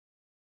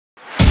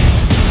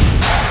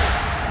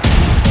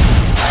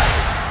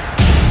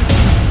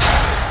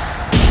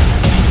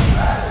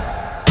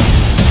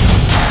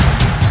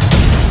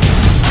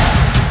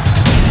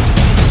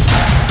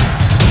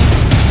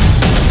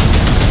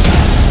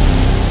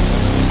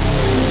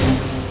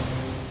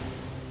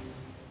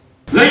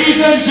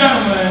Ladies and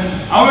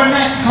gentlemen, our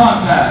next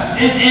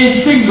contest is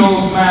a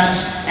singles match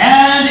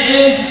and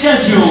is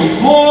scheduled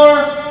for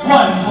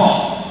one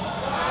fall.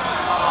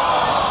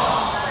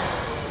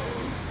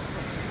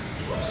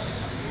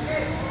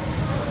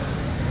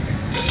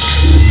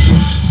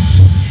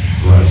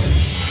 Bryson,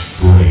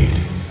 Blade.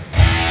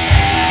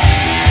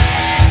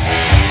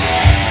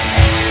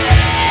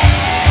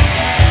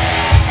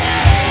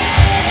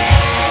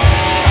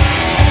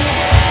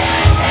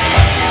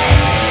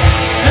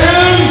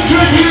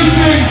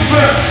 Introducing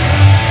first,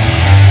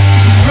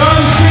 from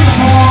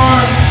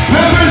Singapore,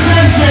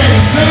 representing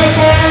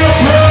Singapore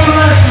Pro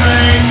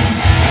Wrestling,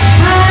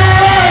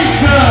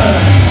 Bryson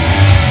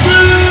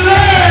Blade!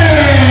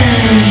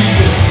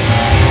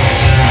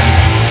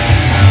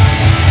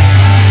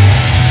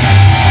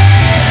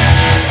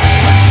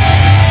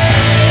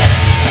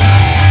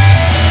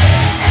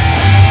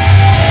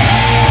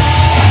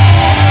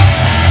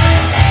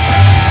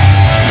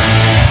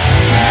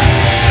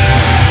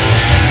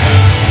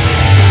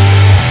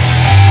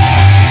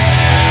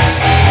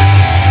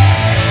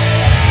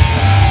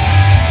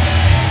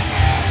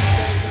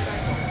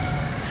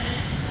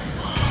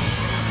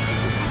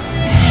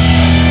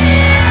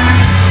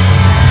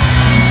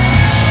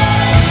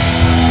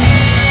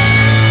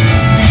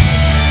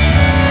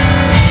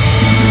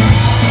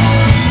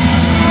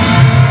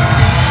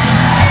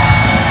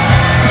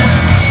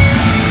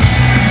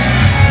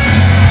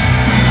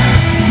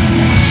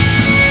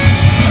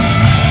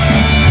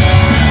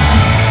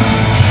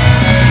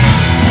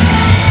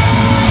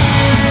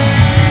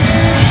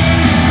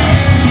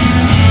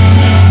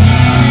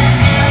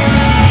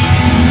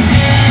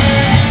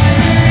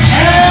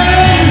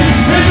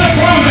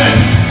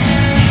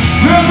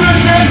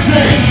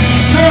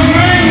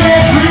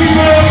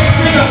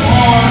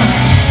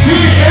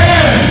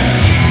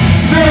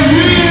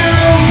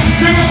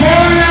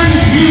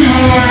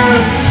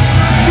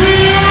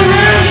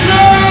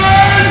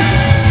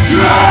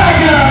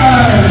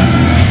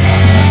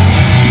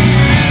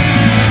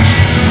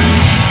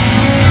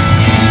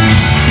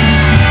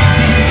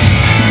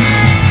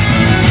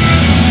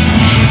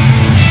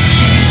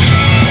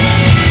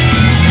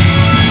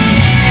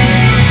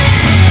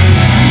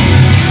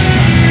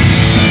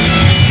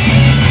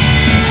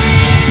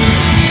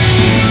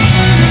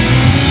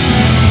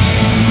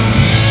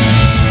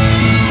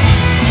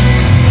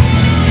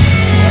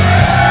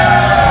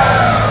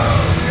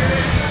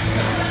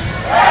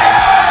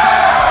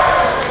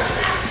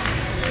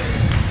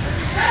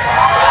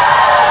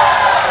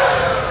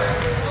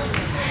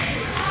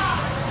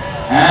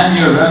 And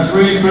your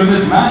referee for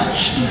this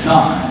match,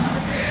 Zahn.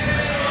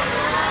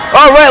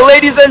 Alright,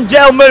 ladies and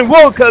gentlemen,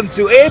 welcome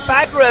to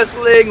APAC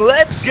Wrestling.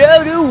 Let's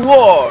go to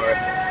war.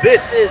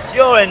 This is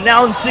your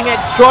announcing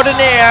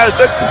extraordinaire,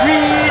 the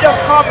creed of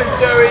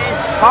commentary,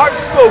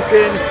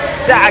 heart-spoken,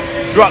 Zach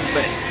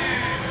Druckmann.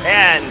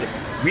 And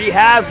we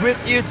have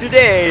with you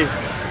today,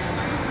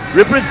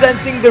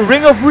 representing the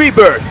Ring of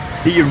Rebirth,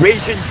 the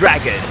Eurasian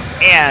Dragon,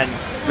 and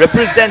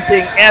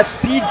representing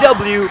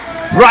SPW,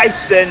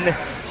 Bryson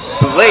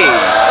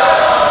Blade.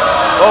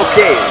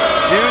 Okay,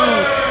 two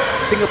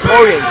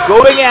Singaporeans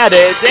going at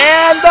it,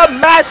 and the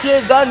match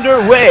is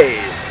underway.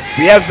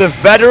 We have the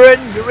veteran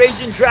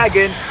Eurasian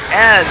Dragon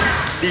and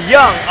the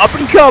young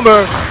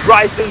up-and-comer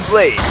Bryson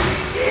Blade.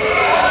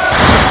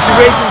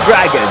 Eurasian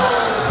Dragon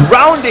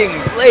grounding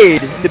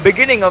Blade in the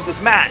beginning of this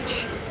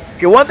match.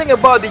 Okay, one thing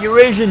about the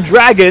Eurasian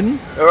Dragon,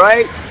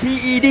 alright,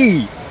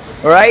 TED,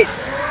 alright,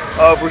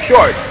 for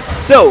short.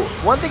 So,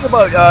 one thing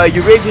about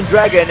Eurasian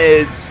Dragon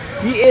is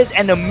he is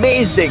an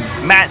amazing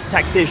mat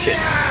tactician.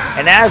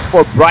 And as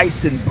for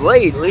Bryson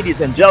Blade,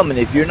 ladies and gentlemen,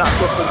 if you're not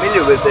so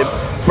familiar with him,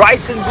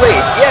 Bryson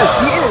Blade, yes,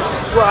 he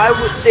is, well, I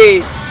would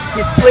say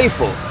he's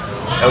playful,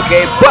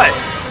 okay, but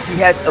he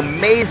has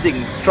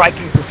amazing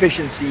striking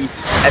proficiency,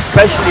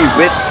 especially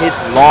with his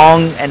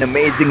long and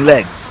amazing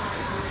legs.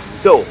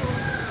 So,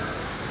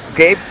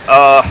 okay,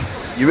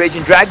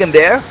 Eurasian Dragon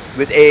there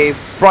with a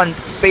front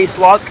face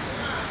lock,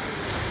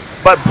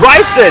 but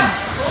Bryson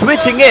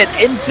switching it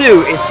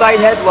into a side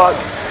headlock.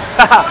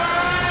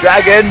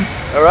 Dragon,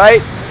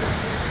 alright,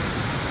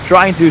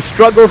 trying to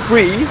struggle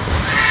free.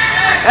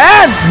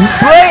 And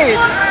Blade!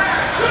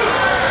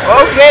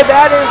 Okay,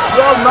 that is,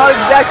 well, not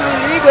exactly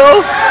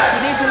legal. He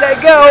needs to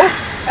let go.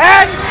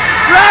 And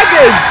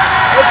Dragon!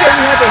 Okay,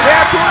 we have a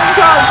hair pulling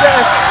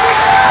contest.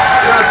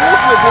 We are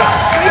both with this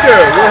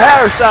figure, with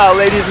hairstyle,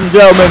 ladies and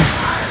gentlemen.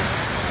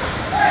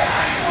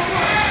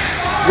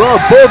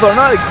 Well, both are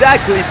not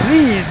exactly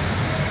pleased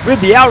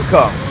with the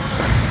outcome.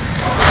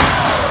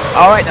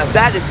 Alright, now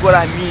that is what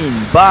I mean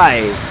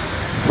by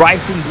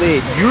Bryson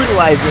Blade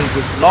utilizing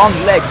his long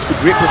legs to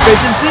great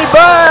proficiency,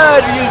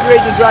 but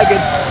Eurasian Dragon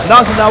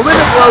knocks him down with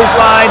a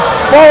clothesline,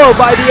 followed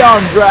by the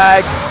arm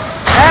drag.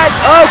 And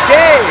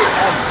okay,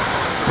 and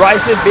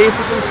Bryson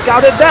basically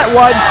scouted that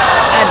one,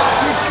 and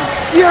did you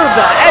hear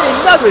that?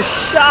 And another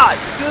shot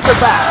to the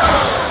back.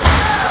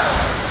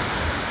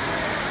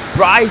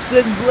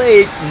 Bryson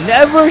Blade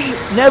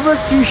never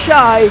too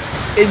shy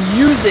in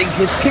using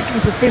his kicking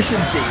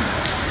proficiency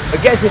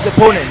against his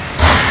opponents.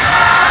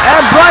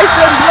 And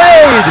Bryson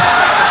Blade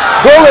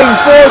going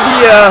for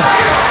the,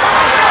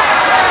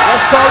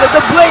 let's call it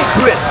the blade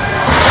twist,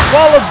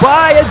 followed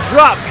by a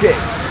drop kick.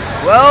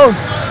 Well,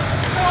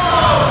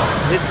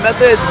 his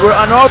methods were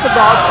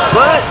unorthodox,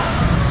 but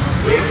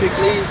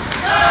basically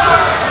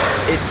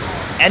it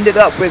ended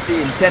up with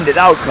the intended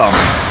outcome.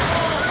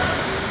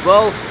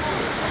 Well,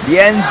 the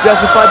ends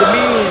justify the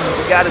means,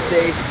 I gotta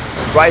say.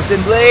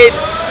 Bryson Blade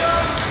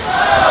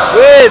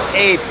with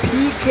a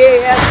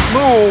PKS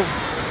move,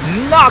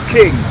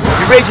 knocking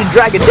Eurasian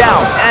Dragon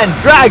down, and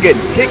Dragon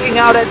kicking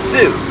out at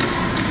 2.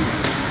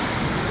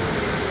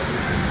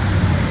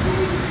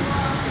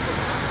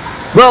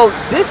 Well,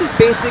 this is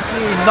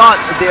basically not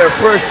their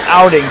first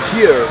outing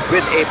here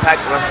with APAC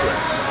Wrestling.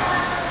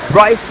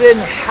 Bryson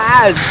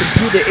has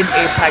competed in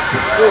APAC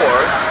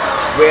before,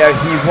 where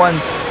he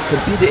once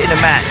competed in a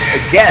match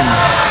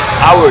against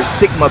our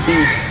Sigma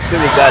Beast,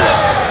 Surigala.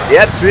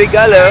 Yep,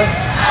 Surigala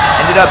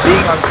ended up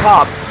being on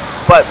top,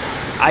 but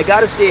I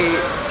gotta say,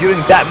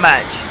 during that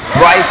match,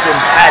 Bryson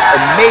had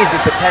amazing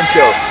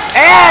potential.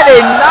 And a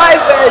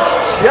knife edge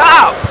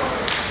chop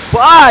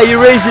by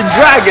Eurasian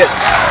Dragon.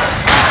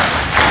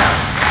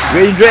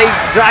 Eurasian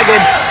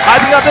Dragon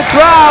hyping up the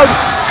crowd,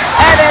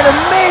 and an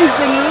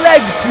amazing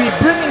leg sweep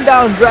bringing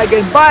down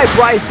Dragon by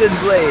Bryson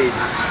Blade.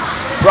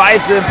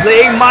 Bryson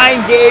playing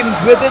mind games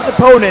with his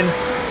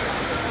opponents,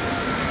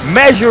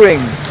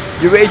 measuring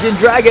Eurasian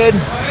Dragon,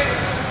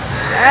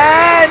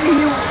 and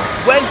he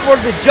went for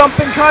the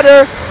jumping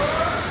cutter.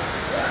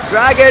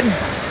 Dragon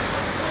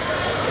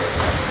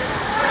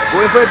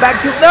going for a back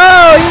sweep.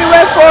 No, he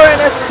went for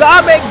an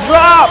atomic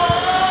drop,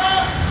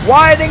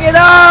 winding it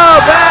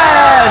up,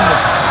 and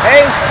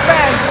a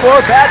spank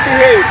for bad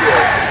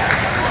behavior.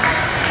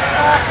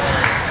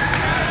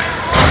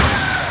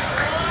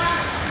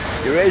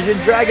 Eurasian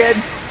Dragon,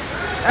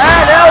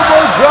 and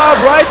elbow drop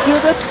right to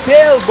the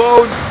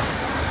tailbone.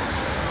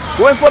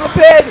 Going for the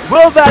pin,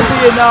 will that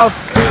be enough?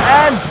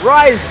 And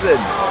Bryson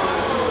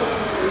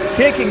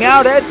kicking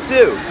out at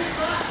 2.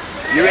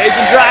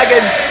 Eurasian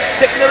Dragon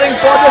signaling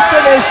for the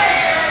finish.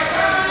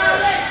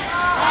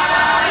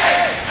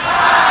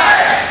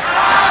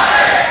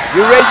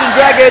 Eurasian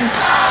Dragon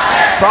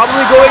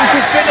probably going to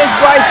finish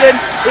Bryson.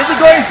 Is he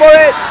going for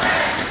it?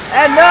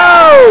 And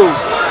no!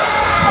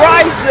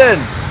 Bryson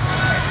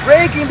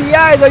breaking the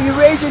eyes of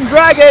Eurasian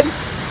Dragon,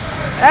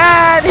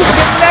 and he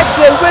connects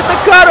it with the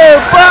cutter,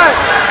 but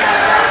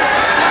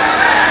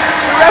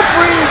the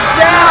referee is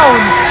down.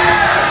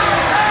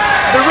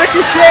 The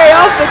ricochet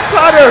of the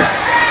cutter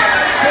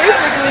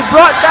basically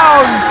brought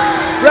down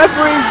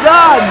referee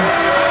Zahn.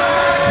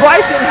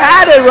 Bryson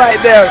had it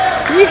right there.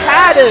 He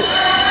had it.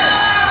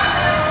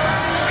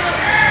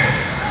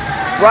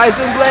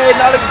 Bryson Blade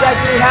not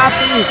exactly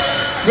happy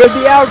with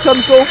the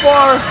outcome so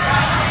far.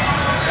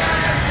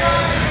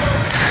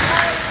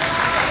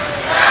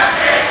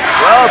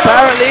 Well,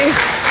 apparently,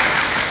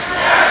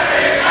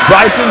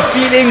 Bryson's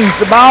feelings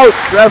about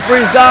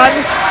referee Zahn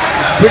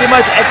is pretty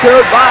much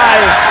echoed by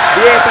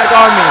the APAC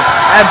Army.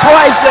 And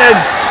Bryson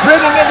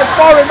bringing in the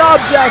foreign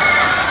object.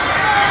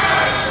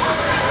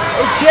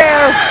 A chair.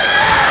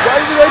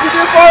 What is he going to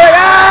do for it?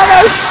 And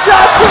a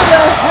shot to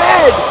the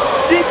head.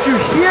 Did you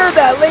hear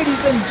that,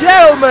 ladies and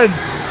gentlemen?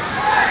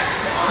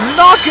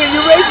 Knocking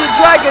Eurasian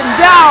Dragon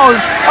down.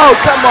 Oh,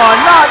 come on,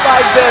 not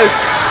like this.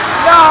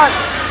 Not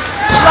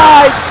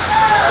like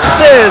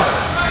this.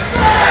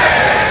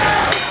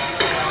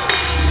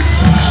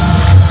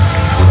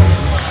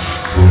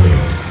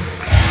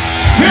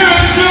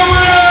 Here's the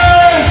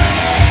winner,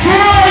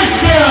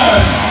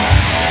 Bryson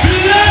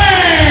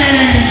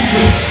Blade!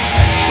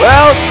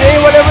 Well, say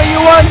whatever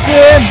you want to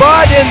him,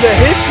 but in the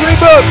history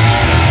books,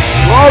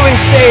 we always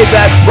say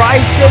that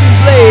Bryson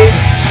Blade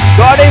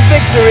got a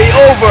victory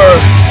over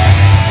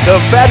the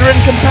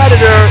veteran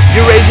competitor,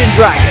 Eurasian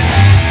Dragon.